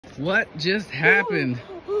What just happened?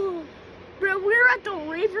 Bro, we're at the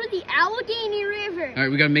river, the Allegheny River. All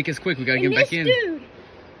right, we gotta make this quick. We gotta get back in. Dude,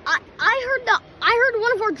 I heard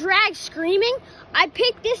one of our drags screaming. I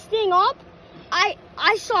picked this thing up. I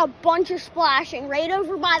saw a bunch of splashing right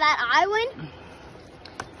over by that island.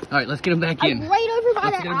 All right, let's get him back in. Right over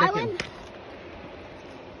by that island.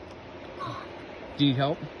 Do you need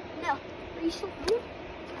help? No. Are you still filming?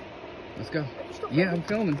 Let's go. Yeah, I'm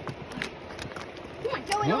filming. Oh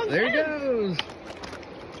my God! There he goes.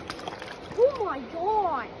 Oh my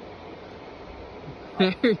God!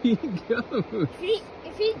 There he goes.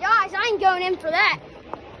 If he dies, I ain't going in for that.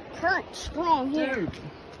 Current strong here. Dude.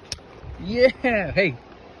 Yeah. Hey.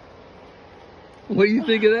 What do you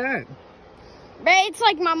think of that? But it's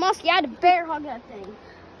like my muskie. I had to bear hug that thing.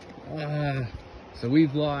 So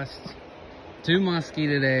we've lost 2 muskie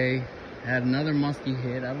today. Had another muskie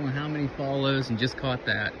hit. I don't know how many follows and just caught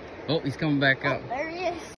that. Oh, he's coming back up. There